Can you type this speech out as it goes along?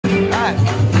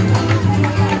that.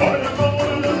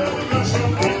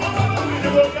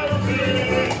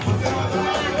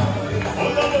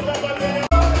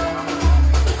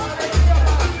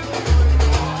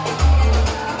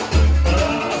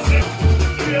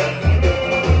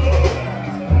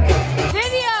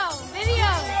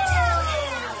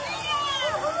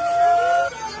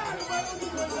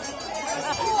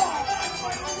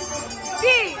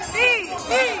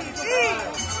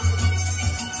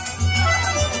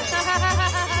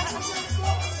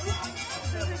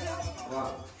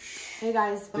 Hey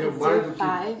guys, it's day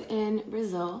 5 in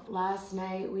Brazil. Last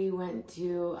night we went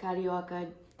to Carioca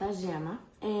da Gema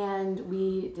and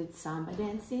we did samba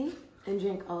dancing and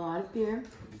drank a lot of beer.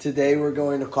 Today we're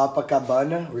going to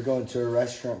Copacabana. We're going to a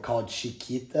restaurant called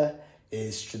Chiquita.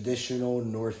 It's traditional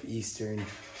northeastern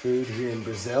food here in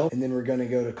Brazil. And then we're going to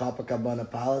go to Copacabana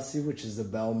Palace, which is the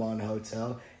Belmont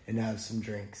Hotel, and have some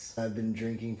drinks. I've been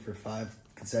drinking for 5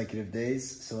 consecutive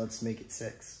days, so let's make it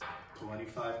 6.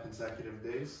 25 consecutive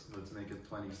days, let's make it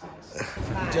 26.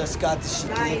 Just got the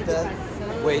Chiquita.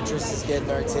 Waitress is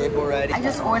getting our table ready. I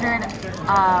just ordered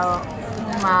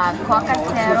uma Coca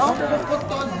Zero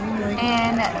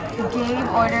and Gabe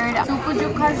ordered suco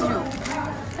de caju.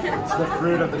 It's the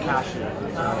fruit of the cashew.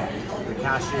 The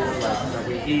cashew that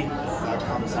we eat that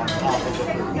comes on top of the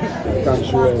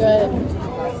fruit. Good.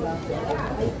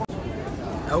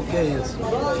 Okay.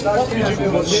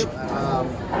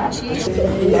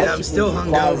 Yeah, I'm still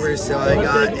hungover, so I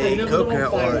got a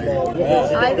coconut water.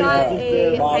 I got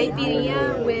a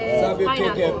caipirinha with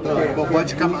pineapple. Bobó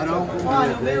de camarão.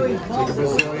 It's like a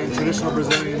Brazilian, traditional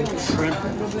Brazilian shrimp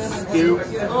stew.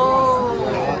 Oh,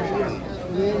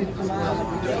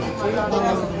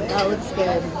 that looks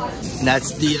good.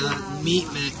 That's the meat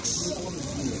mix.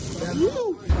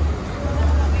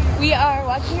 We are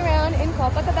walking around in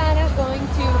Copacabana, going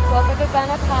to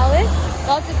Copacabana Palace.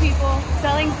 Lots of people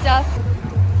selling stuff.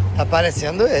 Tá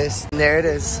parecendo esse. There it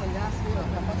is.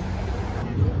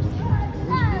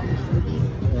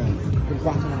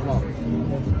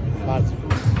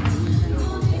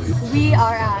 We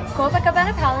are at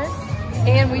Copacabana Palace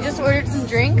and we just ordered some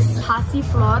drinks.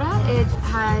 Passiflora, it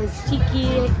has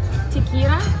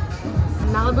tequila,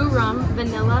 Malibu rum,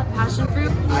 vanilla, passion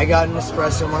fruit. I got an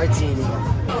espresso martini.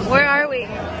 Where are we?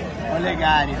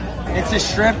 Olegario. It's a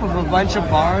strip of a bunch of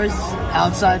bars,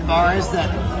 outside bars,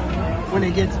 that when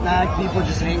it gets back, people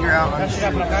just hang out on the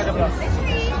street. We're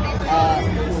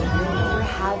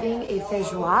having a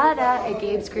feijoada at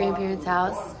Gabe's grandparents'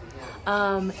 house.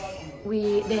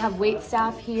 They have wait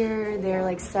staff here. They're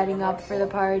like setting up for the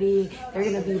party. They're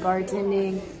gonna be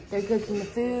bartending. They're cooking the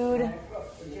food.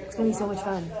 It's gonna be so much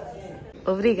fun.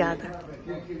 Obrigada.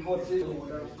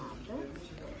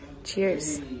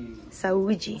 Cheers.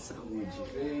 Saúde.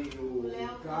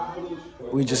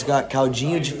 We just got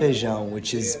caldinho de feijão,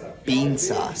 which is bean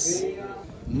sauce.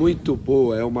 Muito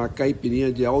boa, é uma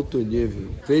caipirinha de alto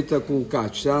nível, feita com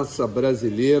cachaça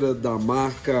brasileira da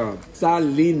marca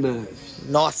Salinas.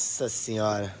 Nossa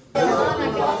Senhora.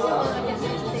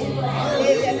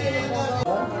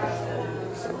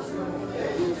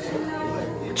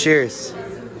 Cheers.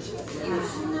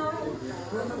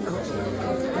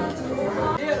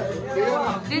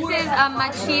 This is a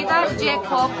machida de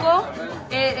coco.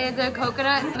 It is a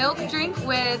coconut milk drink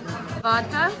with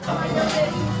vodka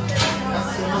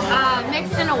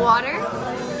mixed in a water.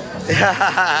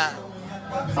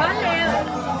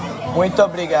 Muito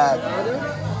obrigado.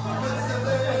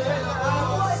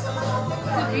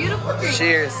 It's a beautiful drink.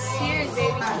 Cheers. Cheers,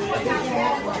 baby.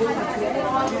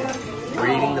 We're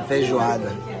eating the feijoada.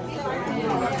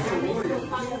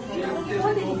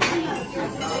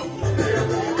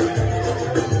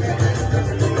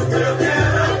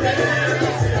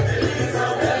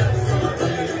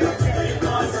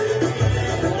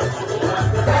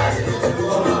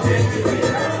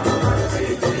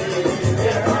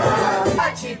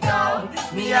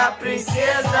 Minha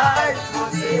princesa,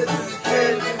 você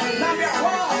quer me na minha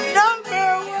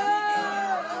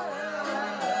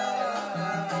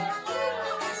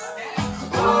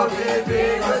oh,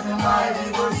 bebê, gosto mais de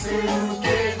você do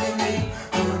que de mim,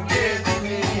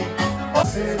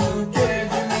 você não quer.